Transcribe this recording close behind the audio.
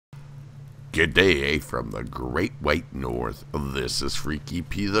Good day from the Great White North. This is Freaky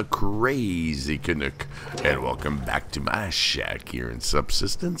P, the Crazy Canuck, and welcome back to my shack here in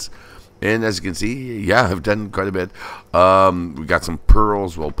Subsistence. And as you can see, yeah, I've done quite a bit. We got some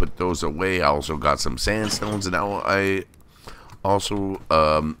pearls. We'll put those away. I also got some sandstones, and now I also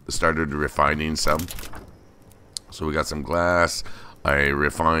started refining some. So we got some glass. I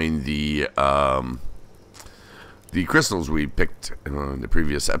refined the crystals we picked in the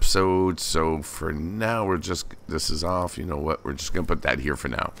previous episode. So for now, this is off. You know what? We're just going to put that here for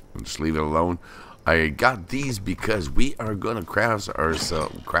now. We'll just leave it alone. I got these because we are going to craft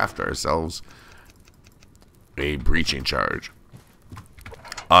ourselves a breaching charge.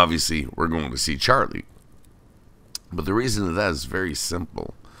 Obviously, we're going to see Charlie. But the reason of that is very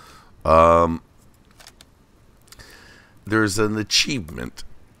simple. There's an achievement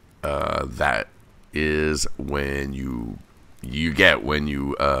that is when you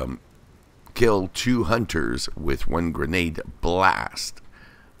kill 2 hunters with 1 grenade blast.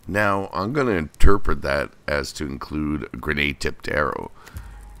 Now I'm going to interpret that as to include a grenade tipped arrow,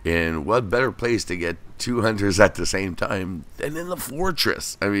 and what better place to get 2 hunters at the same time than in the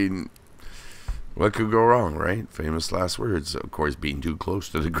fortress? I mean, what could go wrong, right? Famous last words, of course, being too close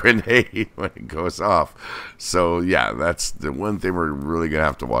to the grenade when it goes off. So yeah, that's the one thing we're really gonna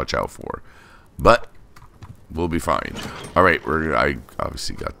have to watch out for. But we'll be fine. All right, I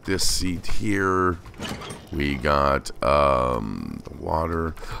obviously got this seat here. We got the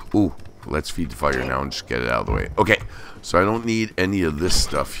water. Ooh, let's feed the fire now and just get it out of the way. Okay, so I don't need any of this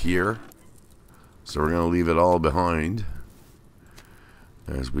stuff here. So we're gonna leave it all behind,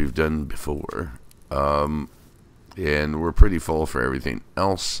 as we've done before. And we're pretty full for everything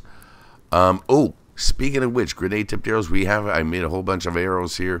else. Oh, speaking of which, grenade tipped arrows. I made a whole bunch of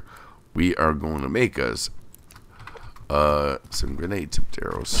arrows here. We are going to make us some grenade tipped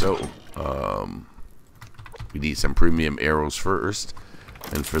arrows. So we need some premium arrows first,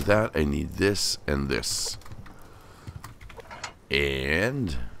 and for that I need this and this.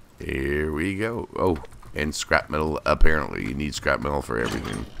 And here we go. Oh, and scrap metal. Apparently you need scrap metal for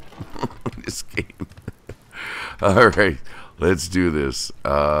everything in this game. Alright, let's do this.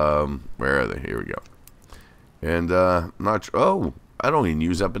 Where are they? Here we go. And oh, I don't even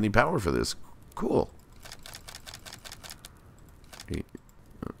use up any power for this. Cool. 8,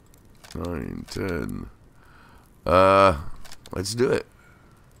 9, 10. Let's do it.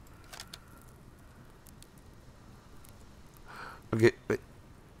 Okay, wait.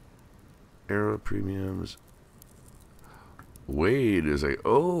 Arrow premiums. Wait a second.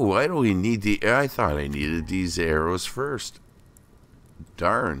 Oh, why do we need I thought I needed these arrows first.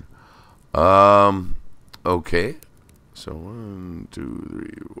 Darn. Okay. So 1, 2, 3,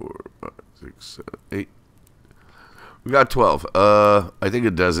 4, 5, 6, 7, 8. We got 12. I think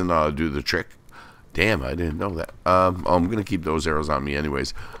it doesn't do the trick. Damn, I didn't know that. I'm gonna keep those arrows on me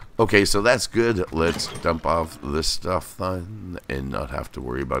anyways. Okay, so that's good. Let's dump off this stuff then and not have to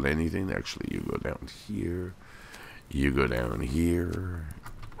worry about anything. Actually, you go down here. You go down here.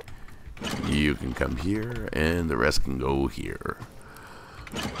 You can come here, and the rest can go here.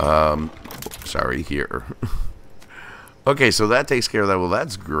 Sorry, here. Okay, so that takes care of that. Well,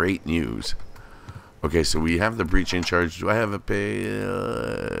 that's great news. Okay, so we have the breaching charge. Do I have a pay?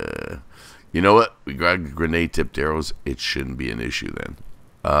 You know what? We got grenade tipped arrows. It shouldn't be an issue then.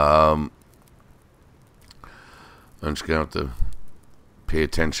 I'm just gonna have to pay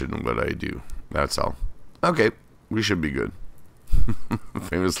attention to what I do. That's all. Okay, we should be good.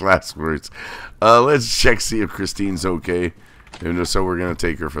 Famous last words. Let's check, see if Christine's okay. And if so, we're gonna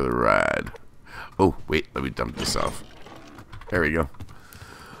take her for the ride. Oh, wait, let me dump this off. There we go.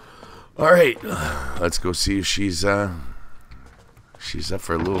 All right, let's go see if she's up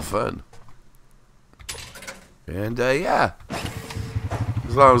for a little fun. And yeah,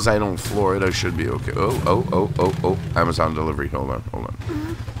 as long as I don't floor it, I should be okay. Oh! Amazon delivery. Hold on.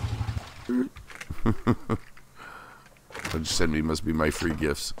 What you send me must be my free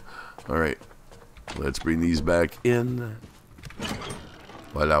gifts. All right, let's bring these back in.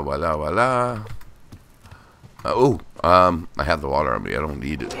 Voila. I have the water on me. I don't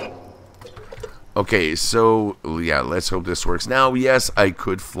need it. Okay, so yeah, let's hope this works. Now, yes, I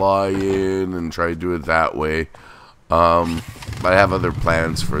could fly in and try to do it that way. But I have other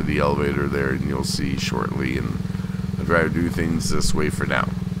plans for the elevator there, and you'll see shortly. And I'd rather do things this way for now,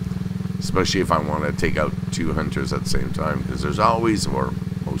 especially if I want to take out 2 hunters at the same time, because there's always, or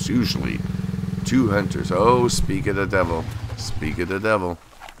most usually, 2 hunters. Oh, speak of the devil. Speak of the devil.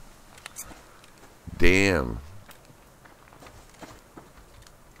 Damn.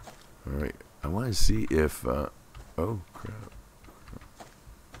 Alright, I want to see if, oh crap.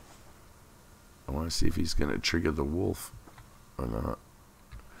 I want to see if he's going to trigger the wolf or not.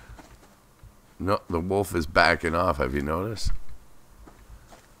 No, the wolf is backing off. Have you noticed?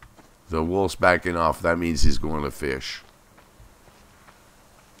 The wolf's backing off. That means he's going to fish.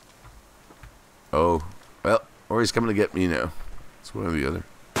 Oh, well, or he's coming to get me now. It's one or the other.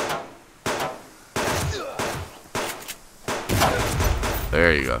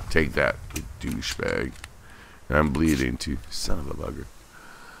 There you go. Take that, you douchebag. And I'm bleeding too. Son of a bugger.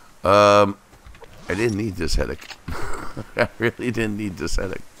 I didn't need this headache. I really didn't need this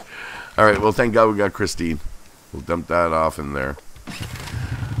headache. Alright, well, thank God we got Christine. We'll dump that off in there.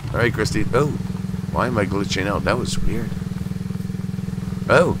 Alright, Christine. Oh, why am I glitching out? That was weird.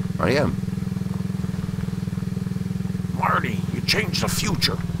 Oh, I am. Marty, you changed the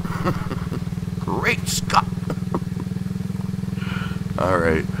future. Great Scott.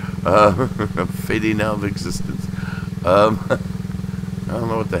 Alright. Fading out of existence. I don't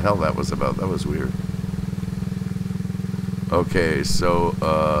know what the hell that was about. That was weird. Okay, so,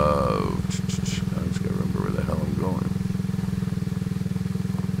 I just gotta remember where the hell I'm going.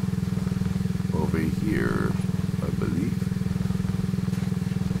 Over here, I believe.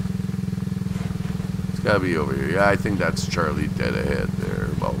 It's gotta be over here. Yeah, I think that's Charlie dead ahead there.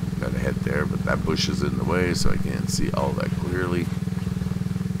 Well, dead ahead there, but that bush is in the way, so I can't see all that clearly.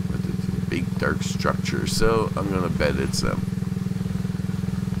 But it's a big dark structure, so I'm gonna bet it's them.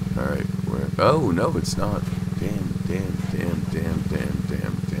 Alright, where? Oh, no, it's not. Damn.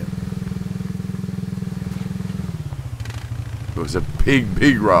 It was a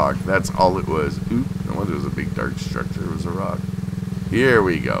big rock. That's all it was. Oop, no wonder it was a big dark structure. It was a rock. Here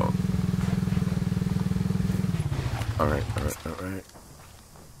we go. Alright.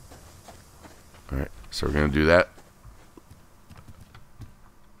 Alright, so we're going to do that.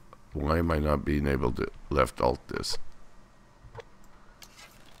 Why am I not being able to left alt this?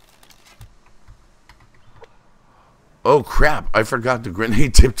 Oh crap, I forgot the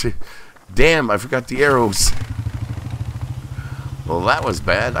grenade tip. Damn, I forgot the arrows. Well, that was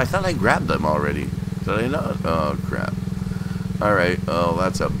bad. I thought I grabbed them already. Did I not? Oh crap. Alright, oh,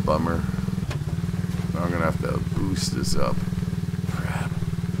 that's a bummer. I'm gonna have to boost this up. Crap.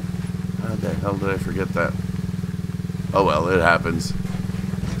 How the hell did I forget that? Oh well, it happens.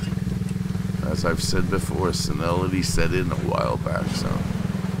 As I've said before, senility set in a while back, so.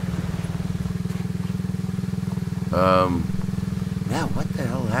 Yeah, what the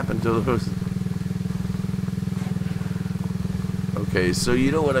hell happened to those? Okay, so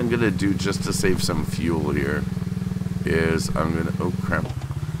you know what I'm gonna do just to save some fuel here is I'm gonna, oh crap.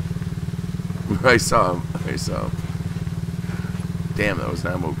 I saw him. Damn, that was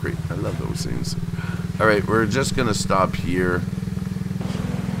an ammo crate. I love those things. Alright, we're just gonna stop here.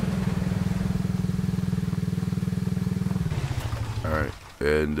 Alright,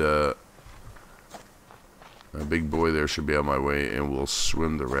 and my big boy there should be on my way, and we'll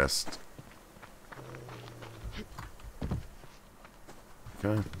swim the rest.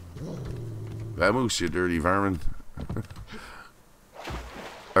 Okay. Vamoose, you dirty vermin.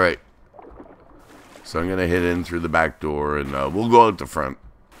 Alright. So I'm going to hit in through the back door, and we'll go out the front.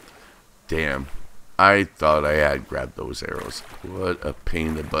 Damn. I thought I had grabbed those arrows. What a pain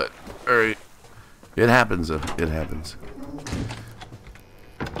in the butt. Alright. It happens, though. It happens.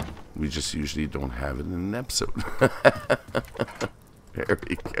 We just usually don't have it in an episode. There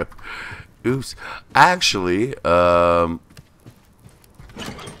we go. Oops. Actually, I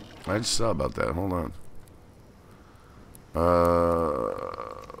just saw about that. Hold on.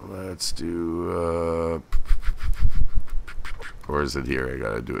 Let's do, or is it here? I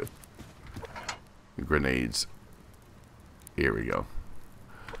gotta do it. Grenades. Here we go.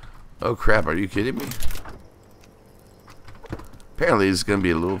 Oh crap, are you kidding me? Apparently it's going to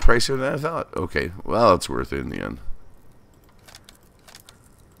be a little pricier than I thought. Okay, well, it's worth it in the end.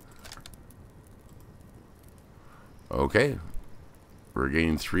 Okay. We're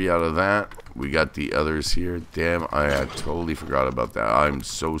getting 3 out of that. We got the others here. Damn, I had totally forgot about that. I'm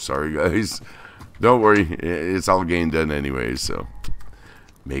so sorry, guys. Don't worry. It's all getting done anyway, so.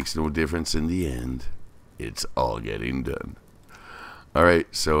 Makes no difference in the end. It's all getting done. Alright,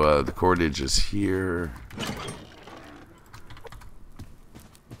 so the cordage is here.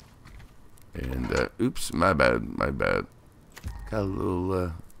 And, oops, my bad. Got a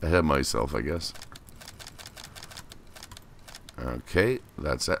little ahead of myself, I guess. Okay,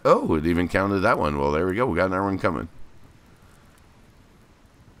 that's that. Oh, it even counted that one. Well, there we go. We got another one coming.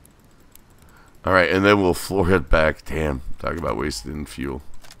 Alright, and then we'll floor it back. Damn, talk about wasting fuel.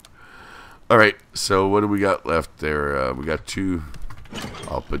 Alright, so what do we got left there? We got 2.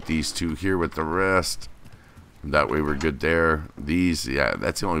 I'll put these 2 here with the rest. That way we're good there. These, yeah,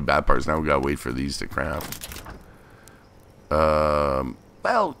 that's the only bad part is now we gotta wait for these to craft.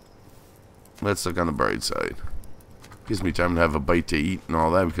 Well, let's look on the bright side. Gives me time to have a bite to eat and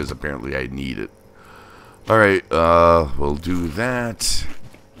all that because apparently I need it. Alright, we'll do that.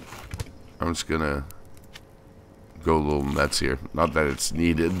 I'm just gonna go a little nuts here. Not that it's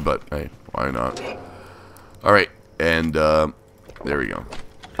needed, but hey, why not? Alright, and there we go.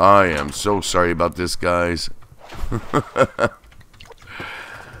 I am so sorry about this, guys.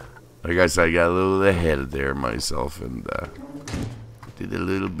 Like I said, I got a little ahead of there myself and did a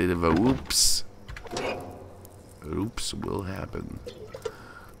little bit of a whoops. Oops will happen.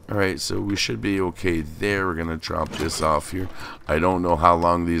 Alright, so we should be okay there. We're going to drop this off here. I don't know how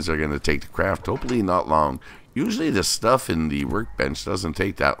long these are going to take to craft. Hopefully not long. Usually the stuff in the workbench doesn't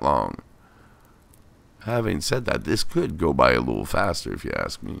take that long. Having said that, this could go by a little faster if you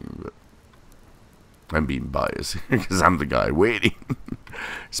ask me. But I'm being biased because I'm the guy waiting.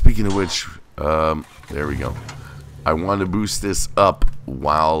 Speaking of which, there we go. I want to boost this up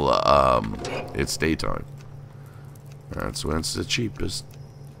while it's daytime. That's when it's the cheapest.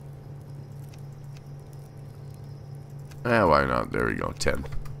 Why not? There we go, 10.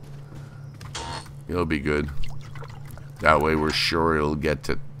 It'll be good. That way we're sure it'll get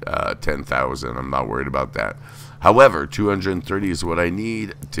to 10,000. I'm not worried about that. However, 230 is what I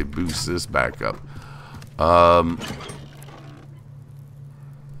need to boost this back up.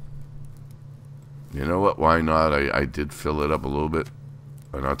 You know what? Why not? I did fill it up a little bit.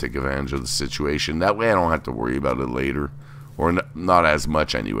 Why not take advantage of the situation? That way I don't have to worry about it later. Or not as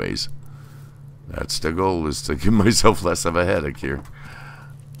much anyways. That's the goal, is to give myself less of a headache here.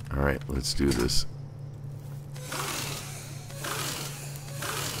 Alright, let's do this.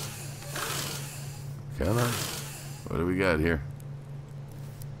 Come on. What do we got here?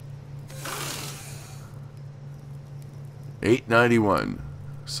 891.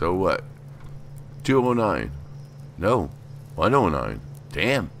 So what? 209. No. 109.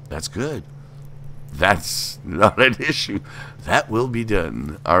 Damn, that's good. That's not an issue. That will be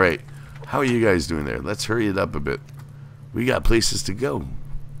done. Alright. How are you guys doing there? Let's hurry it up a bit. We got places to go.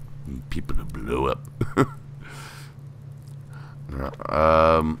 People to blow up.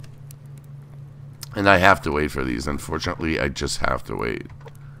 And I have to wait for these. Unfortunately, I just have to wait.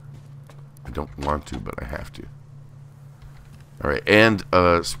 I don't want to, but I have to. Alright, and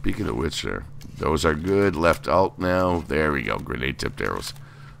speaking of which there, those are good. Left alt now. There we go. Grenade tipped arrows.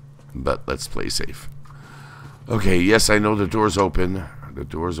 But let's play safe. Okay, yes, I know the door's open. The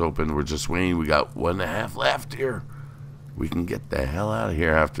door's open. We're just waiting. We got 1.5 left here. We can get the hell out of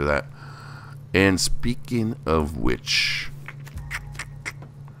here after that. And speaking of which,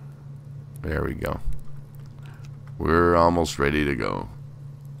 there we go. We're almost ready to go.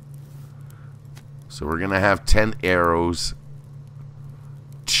 So we're going to have 10 arrows.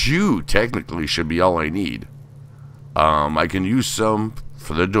 2 technically should be all I need. I can use some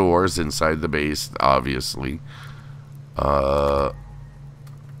for the doors inside the base, obviously. But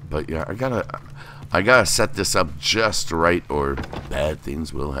yeah, I gotta set this up just right, or bad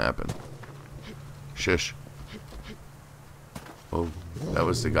things will happen. Shush. Oh, that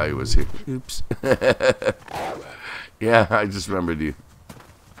was the guy who was here. Oops. Yeah, I just remembered you.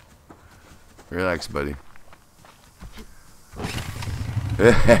 Relax, buddy.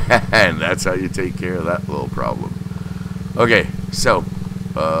 And that's how you take care of that little problem. Okay, so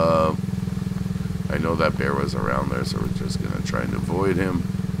I know that bear was around there, so we're just gonna try and avoid him.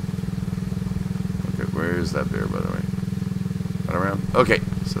 Okay, where is that bear, by the way? Not around? Okay,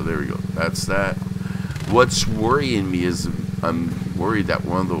 so there we go. That's that. What's worrying me is I'm worried that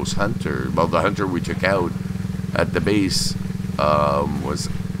one of those hunters, well, the hunter we took out at the base, was,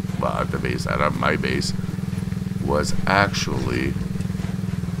 well, at the base, at my base, was actually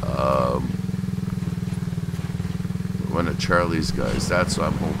one of Charlie's guys. That's what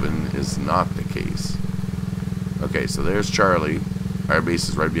I'm hoping is not the case. Okay, so there's Charlie. Our base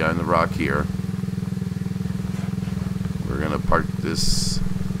is right behind the rock here. We're gonna park this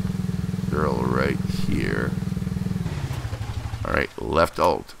girl right here. Alright, left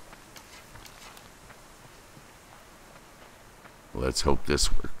alt. Let's hope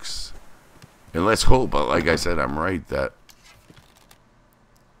this works. And let's hope, but like I said, I'm right that...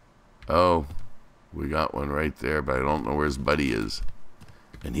 Oh, we got one right there, but I don't know where his buddy is.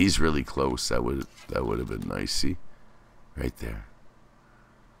 And he's really close. That would have been nice. See? Right there.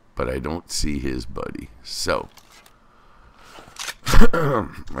 But I don't see his buddy. So,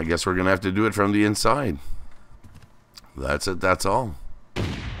 I guess we're going to have to do it from the inside. That's it. That's all.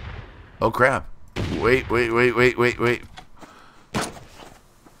 Oh, crap. Wait.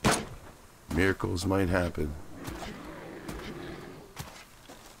 Miracles might happen.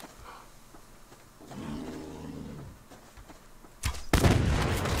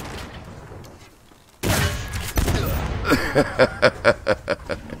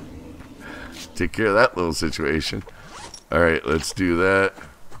 Take care of that little situation. Alright, let's do that.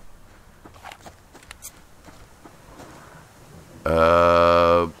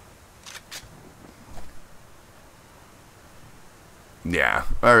 Yeah,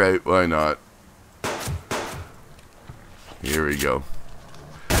 alright, why not? Here we go.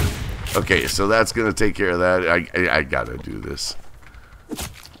 Okay, so that's gonna take care of that. I gotta do this.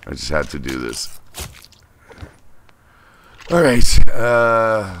 I just had to do this. Alright,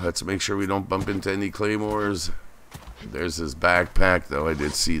 let's make sure we don't bump into any claymores. There's his backpack, though I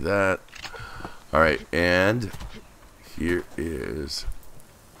did see that. Alright, and here is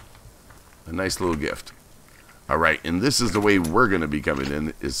a nice little gift. Alright, and this is the way we're going to be coming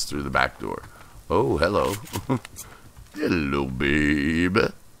in, is through the back door. Oh, hello. Hello, babe.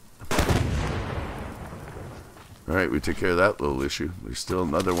 Alright, we took care of that little issue. There's still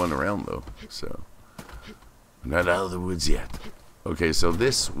another one around, though, so... I'm not out of the woods yet. Okay, so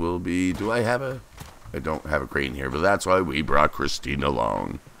this will be... Do I have a... I don't have a crane here, but that's why we brought Christine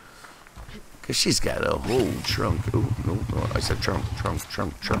along. Because she's got a whole trunk. Oh, no, I said trunk.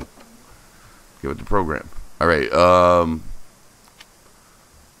 Get with the program. Alright, yeah,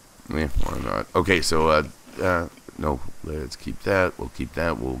 why not? Okay, so, no, let's keep that. We'll keep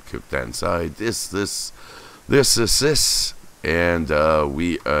that. We'll keep that inside. This, and, this. And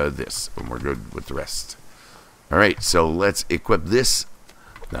we're good with the rest. Alright, so let's equip this.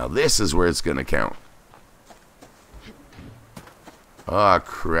 Now, this is where it's going to count. Ah,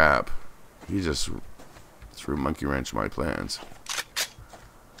 crap. He just threw a monkey wrench in my plans.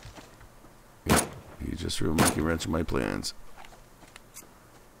 Yeah, he just threw a monkey wrench in my plans.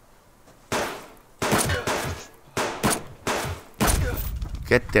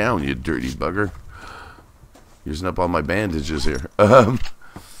 Get down, you dirty bugger. Using up all my bandages here.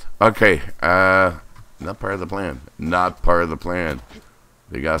 Okay, not part of the plan. Not part of the plan.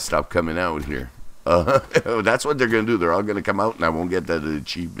 They gotta stop coming out here. That's what they're gonna do. They're all gonna come out and I won't get that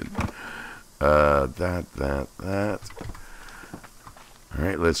achievement. That.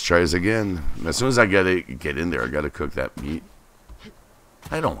 Alright, let's try this again. As soon as I get in there, I gotta cook that meat.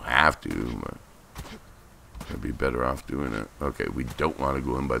 I don't have to, but I'd be better off doing it. Okay, we don't want to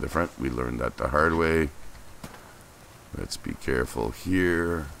go in by the front. We learned that the hard way. Let's be careful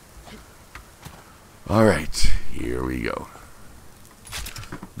here. Alright, here we go.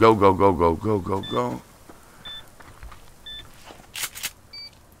 Go.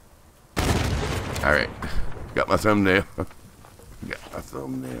 Alright, got my thumbnail.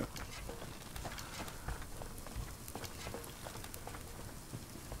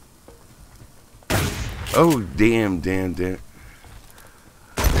 Oh, damn.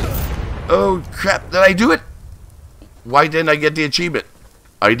 Oh, crap, did I do it? Why didn't I get the achievement?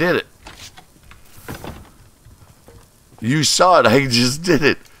 I did it. You saw it, I just did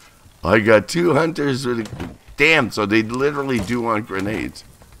it. I got 2 hunters with a... Damn, so they literally do want grenades.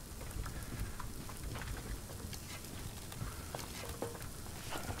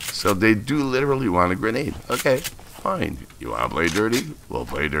 So they do literally want a grenade. Okay, fine. You want to play dirty? We'll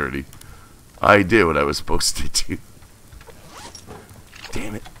play dirty. I did what I was supposed to do.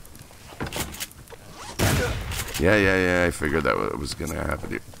 Damn it. Yeah, I figured that was going to happen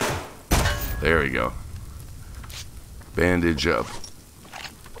here. There we go. Bandage up.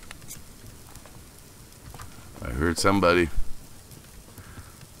 I heard somebody.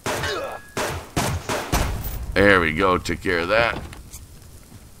 There we go, took care of that.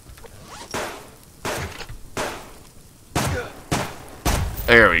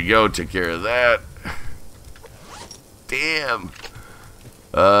 There we go, took care of that. Damn.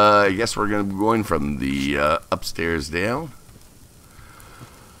 I guess we're going to be going from the upstairs down.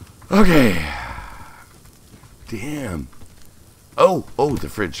 Okay. Damn. Oh, the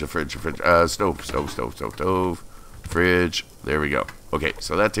fridge. Stove. Fridge. There we go. Okay,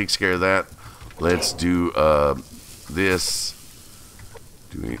 so that takes care of that. Let's do this.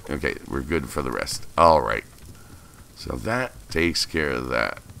 Okay, we're good for the rest. All right. So that takes care of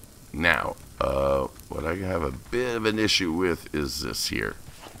that. Now, what I have a bit of an issue with is this here.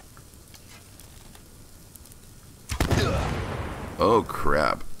 Oh,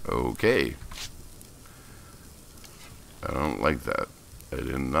 crap. Okay. I don't like that. I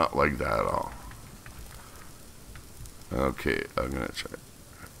did not like that at all. Okay, I'm gonna try.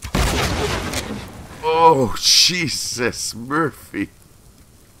 Oh, Jesus, Murphy.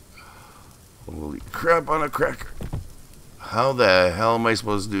 Holy crap on a cracker. How the hell am I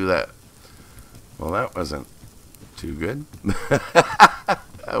supposed to do that? Well, that wasn't too good.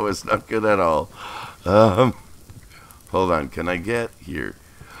 That was not good at all. Hold on, can I get here?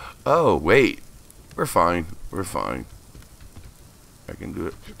 Oh, wait. We're fine. I can do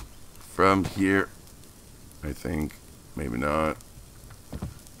it from here. I think. Maybe not.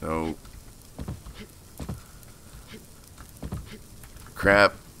 No.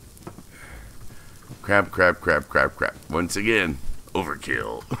 Crap. Crap, crap, crap, crap, crap. Once again,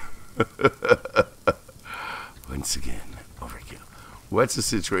 overkill. Once again, overkill. What's the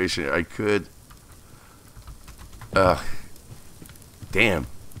situation? I could... damn.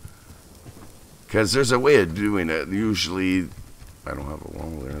 Because there's a way of doing it. Usually, I don't have a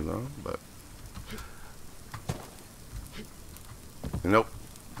wall there though, but... Nope.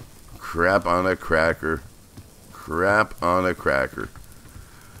 Crap on a cracker. Crap on a cracker.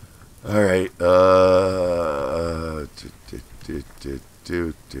 Alright,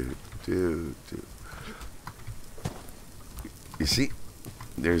 you see,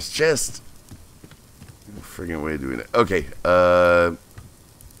 there's just a friggin' way of doing it. Okay, I'll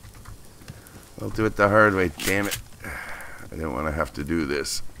do it the hard way, damn it. I don't want to have to do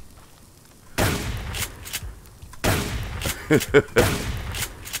this.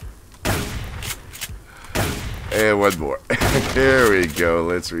 And one more. There we go.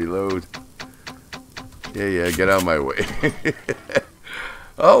 Let's reload. Yeah, get out of my way.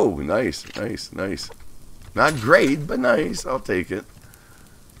 Oh, nice, nice, nice. Not great, but nice. I'll take it.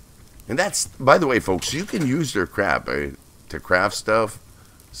 And that's, by the way, folks, you can use their crap to craft stuff.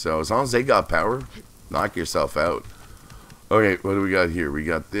 So as long as they got power, knock yourself out. Okay, what do we got here? We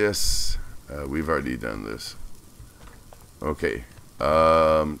got this. We've already done this. Okay.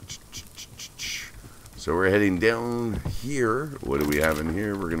 So we're heading down here. What do we have in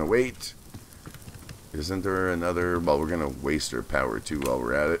here? We're going to wait. Isn't there another... Well, we're going to waste our power too while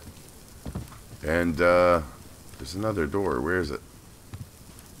we're at it. And there's another door. Where is it?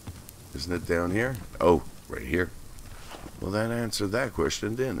 Isn't it down here? Oh, right here. Well, that answered that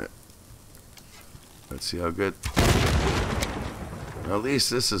question, didn't it? Let's see how good... At least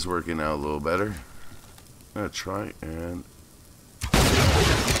this is working out a little better. I'm going to try and...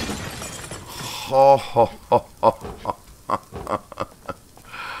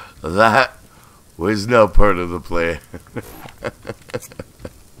 That was not part of the play.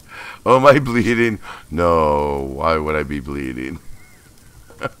 Oh, am I bleeding? No, why would I be bleeding?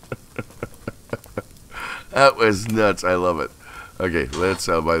 That was nuts. I love it. Okay, let's,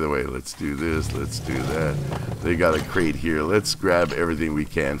 by the way, let's do this. Let's do that. They got a crate here. Let's grab everything we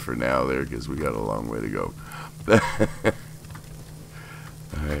can for now there because we got a long way to go.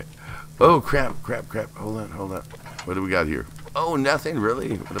 Alright. Oh, crap, crap, crap. Hold on, hold on. What do we got here? Oh, nothing,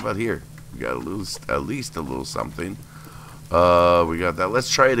 really? What about here? We got at least a little something. We got that.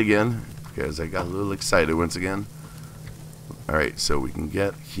 Let's try it again because I got a little excited once again. Alright, so we can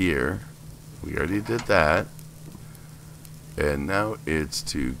get here. We already did that. And now it's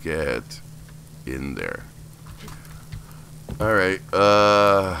to get in there. Alright,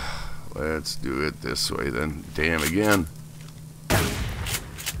 let's do it this way then. Damn again.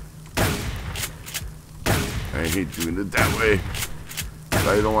 I hate doing it that way.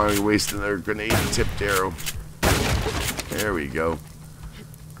 I don't want to be wasting their grenade-tipped arrow. There we go.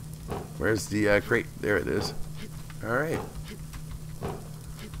 Where's the crate? There it is. Alright.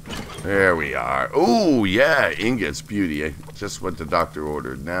 There we are. Oh, yeah, ingots, beauty. Eh? Just what the doctor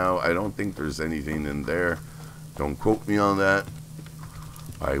ordered. Now, I don't think there's anything in there. Don't quote me on that.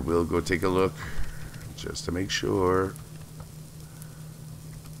 I will go take a look just to make sure.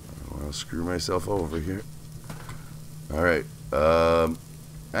 I don't want to screw myself over here. Alright.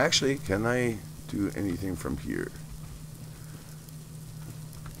 Actually, can I do anything from here?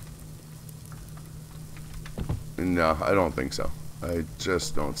 No, I don't think so. I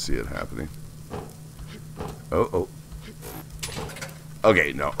just don't see it happening. Oh.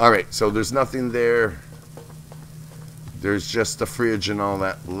 Okay, no. Alright, so there's nothing there. There's just the fridge and all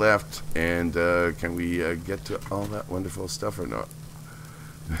that left. And can we get to all that wonderful stuff or not?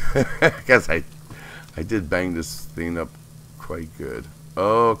 Because I did bang this thing up quite good.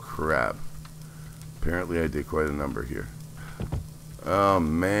 Oh, crap. Apparently I did quite a number here. Oh,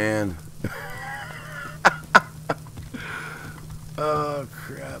 man. Oh,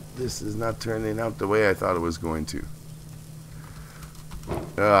 crap. This is not turning out the way I thought it was going to.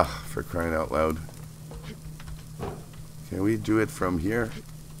 Ah, for crying out loud. Can we do it from here?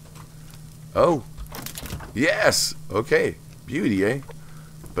 Oh. Yes. Okay. Beauty, eh?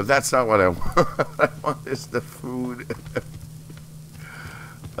 But that's not what I want. What I want is the food.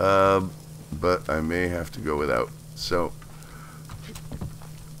 But I may have to go without. So.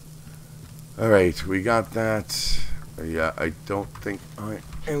 Alright, we got that. Yeah, I don't think I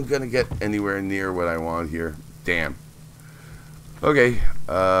am going to get anywhere near what I want here. Damn. Okay.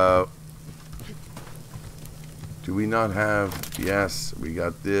 Do Do we not have... Yes, we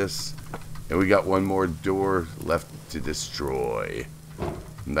got this. And we got one more door left to destroy.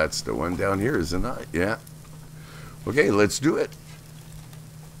 And that's the one down here, isn't it? Yeah. Okay, let's do it.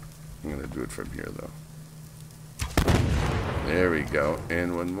 I'm going to do it from here, though. There we go.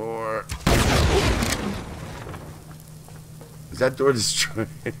 And one more. Is that door destroyed?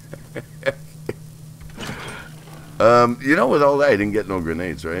 You know, with all that, I didn't get no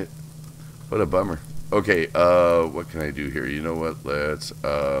grenades, right? What a bummer. Okay, what can I do here? You know what? Let's,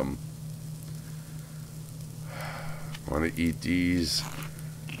 want to eat these.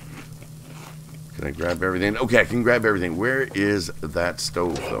 Can I grab everything? Okay, I can grab everything. Where is that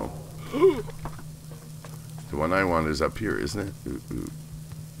stove, though? The one I want is up here, isn't it? Ooh, ooh.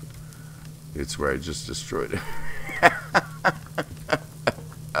 It's where I just destroyed it.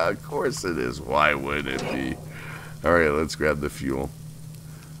 Of course it is. Why would it be? Alright, let's grab the fuel.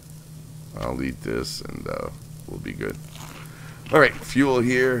 I'll eat this and we'll be good. Alright, fuel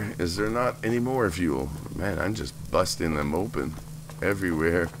here. Is there not any more fuel? Man, I'm just busting them open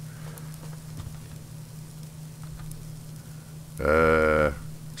everywhere.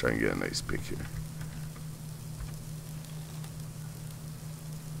 Try and get a nice pick here.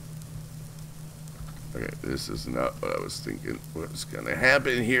 Okay, this is not what I was thinking. What's gonna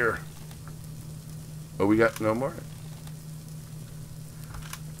happen here? Oh, we got no more.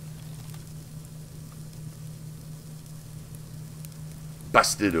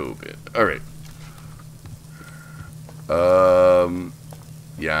 Busted open. Alright.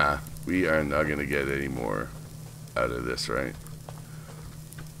 Yeah, we are not gonna get any more out of this, right?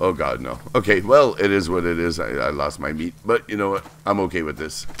 Oh god, no. Okay, well, it is what it is. I lost my meat, but you know what? I'm okay with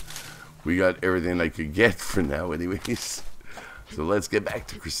this. We got everything I could get for now anyways. So let's get back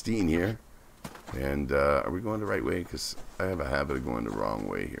to Christine here. And are we going the right way? Because I have a habit of going the wrong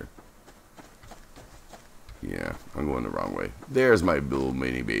way here. Yeah, I'm going the wrong way. There's my little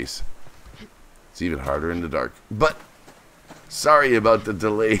mini base. It's even harder in the dark. But, sorry about the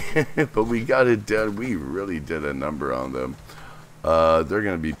delay. But we got it done. We really did a number on them. They're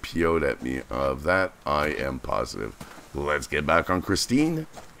going to be PO'd at me. Of that, I am positive. Let's get back on Christine.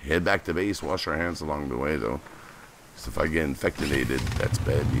 Head back to base. Wash our hands along the way, though. Because if I get infected, that's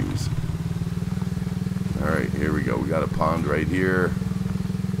bad news. Alright, here we go. We got a pond right here.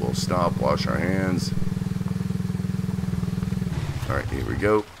 We'll stop, wash our hands. Alright, here we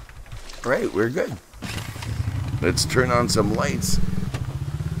go. Alright, we're good. Let's turn on some lights.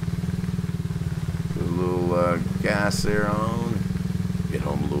 Put a little gas there on. Get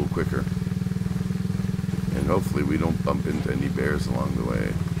home a little quicker. And hopefully we don't bump into any bears along the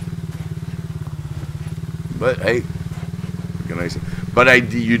way. But hey,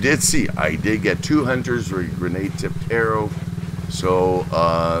 but you did see, I did get 2 hunters with a grenade-tipped arrow. So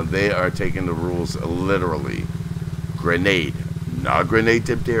they are taking the rules literally. Grenade, not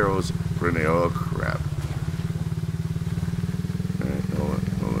grenade-tipped arrows. Grenade. Oh crap! All right,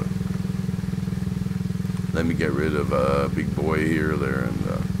 hold it. Let me get rid of big boy here, there, and.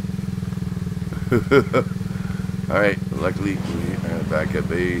 All right. Luckily, we are back at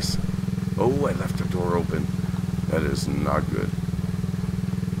base. Oh, I left the door open. That is not good.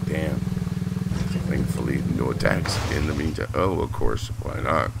 Damn. Thankfully, no attacks in the meantime. Oh, of course. Why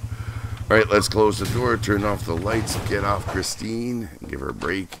not? All right, let's close the door, turn off the lights, get off Christine, give her a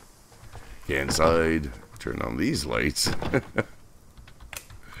break. Get inside, turn on these lights.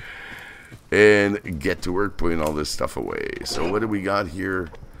 And get to work putting all this stuff away. So what do we got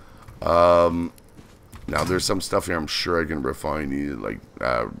here? Now, there's some stuff here I'm sure I can refine. Like,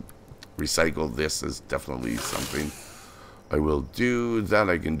 recycle this is definitely something I will do. That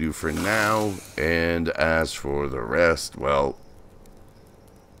I can do for now. And as for the rest, well,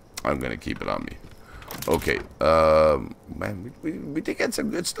 I'm going to keep it on me. Okay. Man, we did get some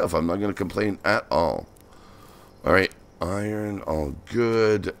good stuff. I'm not going to complain at all. Alright. Iron, all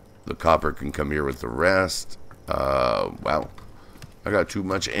good. The copper can come here with the rest. Wow. I got too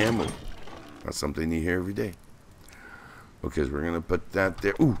much ammo. That's something you hear every day. Okay, so we're going to put that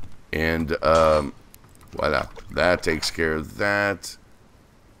there. Ooh. And, voila. That takes care of that.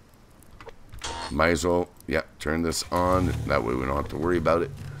 Might as well, yeah, turn this on. That way we don't have to worry about it.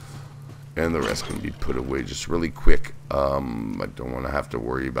 And the rest can be put away just really quick. I don't want to have to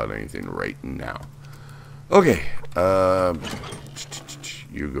worry about anything right now. Okay.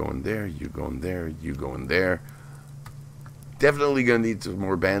 You going there, you going there, you going there. Definitely going to need some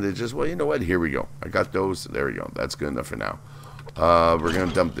more bandages. Well, you know what? Here we go. I got those. There we go. That's good enough for now. We're going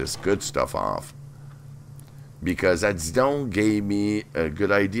to dump this good stuff off. Because that stone gave me a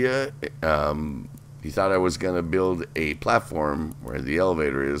good idea. He thought I was going to build a platform where the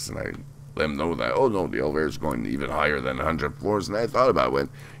elevator is. And I them know that, oh no, the elevator is going even higher than 100 floors. And I thought about it,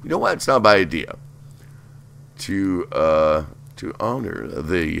 went, you know what, it's not a bad idea to honor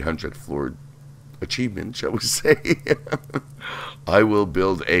the 100th floor achievement, shall we say. I will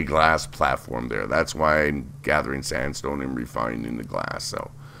build a glass platform there. That's why I'm gathering sandstone and refining the glass.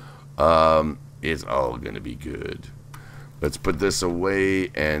 So it's all going to be good. Let's put this away.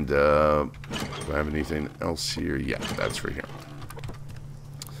 And do I have anything else here? Yeah, that's for here.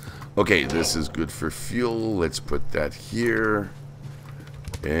 Okay, this is good for fuel. Let's put that here.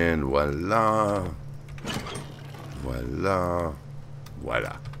 And voila. Voila.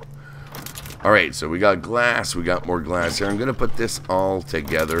 Voila. Alright, so we got glass. We got more glass here. I'm going to put this all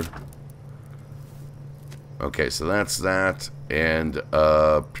together. Okay, so that's that. And, you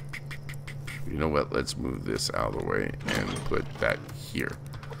know what? Let's move this out of the way and put that here.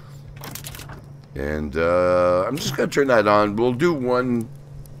 And, I'm just going to turn that on. We'll do one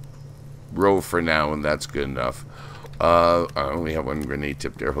row for now, and that's good enough. I only have one grenade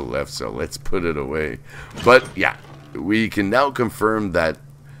tipped arrow left, so let's put it away. But, yeah, we can now confirm that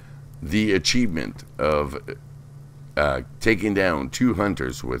the achievement of taking down 2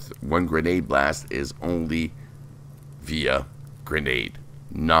 hunters with 1 grenade blast is only via grenade,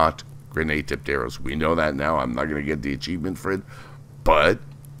 not grenade tipped arrows. We know that now. I'm not going to get the achievement for it, but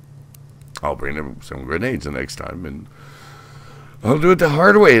I'll bring them some grenades the next time, and I'll do it the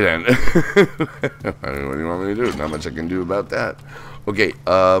hard way then. What do you want me to do? Not much I can do about that. Okay,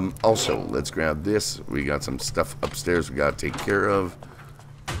 also, let's grab this. We got some stuff upstairs we got to take care of.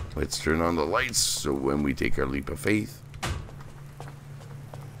 Let's turn on the lights so when we take our leap of faith.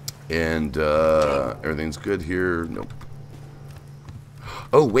 And everything's good here. Nope.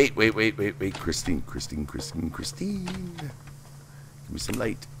 Oh, wait. Christine. Give me some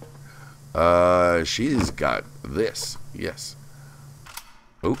light. She's got this. Yes.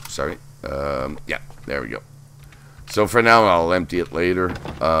 Oh, sorry. Yeah, there we go. So for now, I'll empty it later.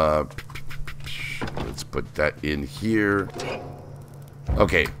 Let's put that in here.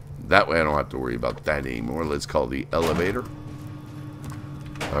 Okay, that way I don't have to worry about that anymore. Let's call the elevator.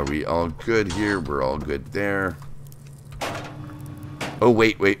 Are we all good here? We're all good there. Oh,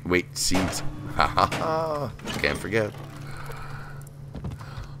 wait. Seeds. Ha ha ha. Can't forget.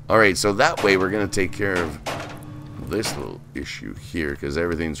 Alright, so that way we're going to take care of this little issue here, because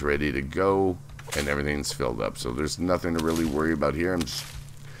everything's ready to go and everything's filled up. So there's nothing to really worry about here. I'm just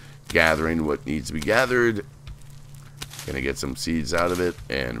gathering what needs to be gathered. Gonna get some seeds out of it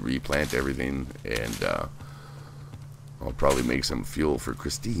and replant everything, and I'll probably make some fuel for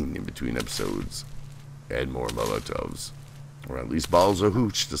Christine in between episodes, and more Molotovs, or at least balls of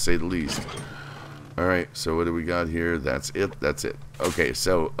hooch, to say the least. Alright, so what do we got here? That's it. Okay,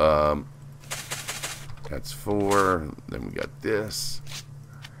 so that's 4. Then we got this,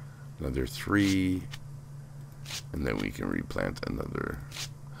 another 3, and then we can replant another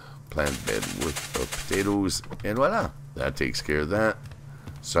plant bed worth of potatoes, and voila, that takes care of that.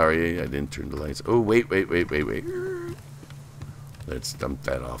 Sorry, I didn't turn the lights. Oh, wait. Let's dump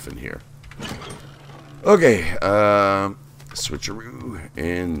that off in here. Okay, switcheroo,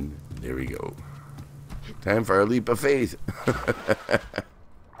 and there we go. Time for our leap of faith.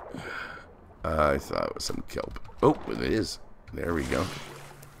 I thought it was some kelp. Oh, it is. There we go.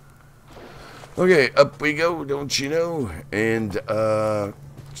 Okay, up we go, don't you know? And, how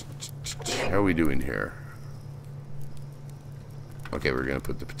are we doing here? Okay, we're going to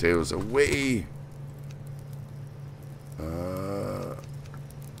put the potatoes away.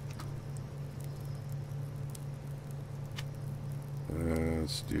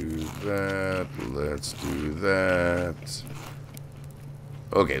 Let's do that. Let's do that.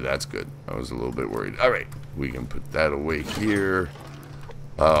 Okay, that's good. I was a little bit worried. Alright, we can put that away here.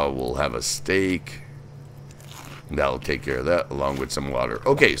 We'll have a steak. That'll take care of that, along with some water.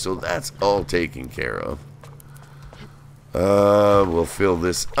 Okay, so that's all taken care of. We'll fill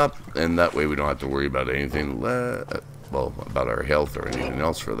this up, and that way we don't have to worry about anything, well, about our health or anything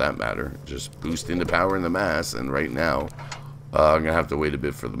else for that matter. Just boosting the power in the mass, and right now, I'm going to have to wait a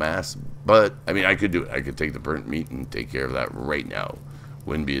bit for the mass. But, I mean, I could do it. I could take the burnt meat and take care of that right now.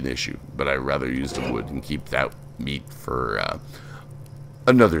 Wouldn't be an issue. But I'd rather use the wood and keep that meat for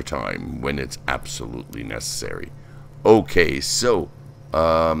another time when it's absolutely necessary. Okay, so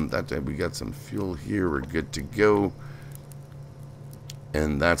that time we got some fuel here. We're good to go.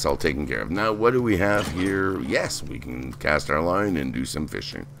 And that's all taken care of. Now, what do we have here? Yes, we can cast our line and do some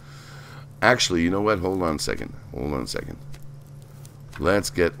fishing. Actually, you know what? Hold on a second. Let's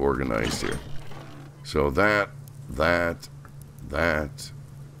get organized here. So that, and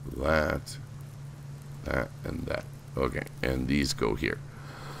that. Okay, and these go here.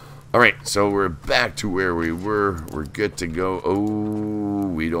 Alright, so we're back to where we were. We're good to go. Oh,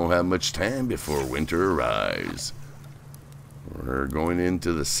 we don't have much time before winter arrives. We're going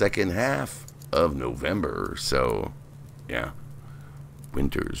into the second half of November, so yeah,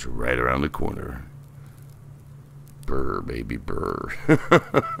 winter's right around the corner. Brr, baby, brr.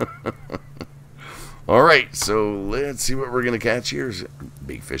 Alright, so let's see what we're going to catch here.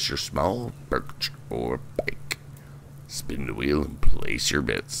 Big fish or small, perch or pike. Spin the wheel and place your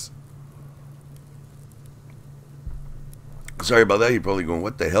bets. Sorry about that. You're probably going,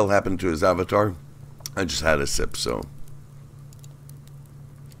 what the hell happened to his avatar? I just had a sip, so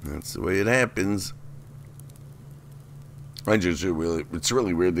that's the way it happens. It's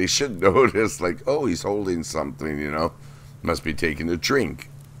really weird. They should notice, like, oh, he's holding something, you know. Must be taking a drink.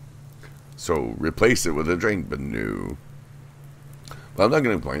 So replace it with a drink, but no. Well, I'm not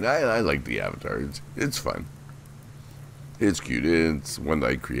going to complain. I like the avatar. It's fun. It's cute. It's one that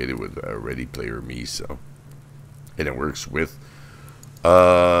I created with Ready Player Me, so. And it works with,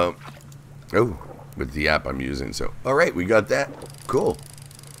 with the app I'm using. So, alright, we got that. Cool.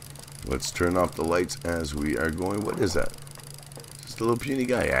 Let's turn off the lights as we are going. What is that? Just a little puny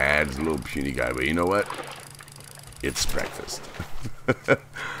guy. Ah, it's a little puny guy. But you know what? It's breakfast.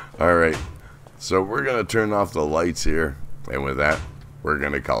 Alright. So we're going to turn off the lights here. And with that, we're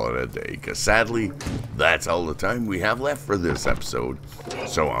going to call it a day. Because sadly, that's all the time we have left for this episode.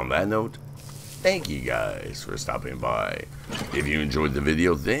 So on that note, thank you guys for stopping by. If you enjoyed the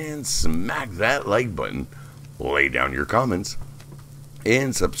video, then smack that like button. Lay down your comments.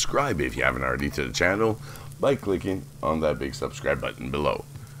 And subscribe if you haven't already to the channel by clicking on that big subscribe button below.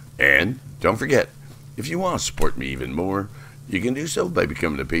 And don't forget, if you want to support me even more, you can do so by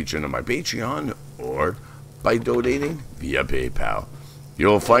becoming a patron on my Patreon or by donating via PayPal.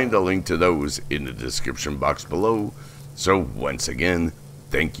 You'll find a link to those in the description box below. So once again,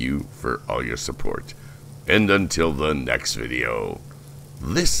 thank you for all your support. And until the next video,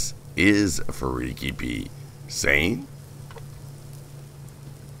 this is Freaky P saying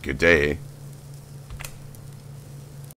good day.